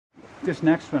This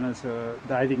next one is a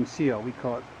diving seal. We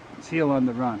call it seal on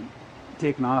the run,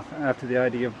 taken off after the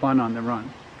idea of bun on the run.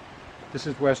 This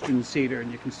is Western Cedar,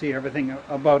 and you can see everything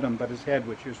about him but his head,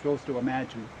 which you're supposed to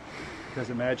imagine,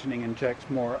 because imagining injects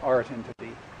more art into the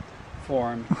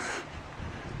form.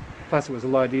 Plus, it was a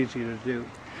lot easier to do.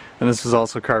 And this is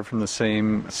also carved from the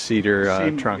same cedar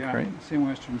trunk, yeah, right? Same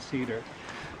Western Cedar.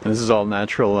 And this is all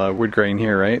natural wood grain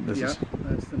here, right? That's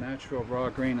the natural raw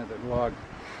grain of the log.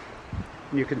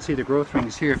 And you can see the growth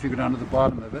rings here if you go down to the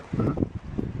bottom of it.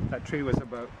 That tree was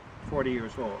about 40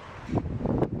 years old.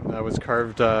 That was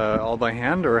carved all by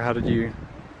hand, or how did you?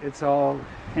 It's all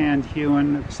hand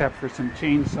hewn except for some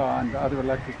chainsaw and other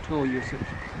electric tool usage.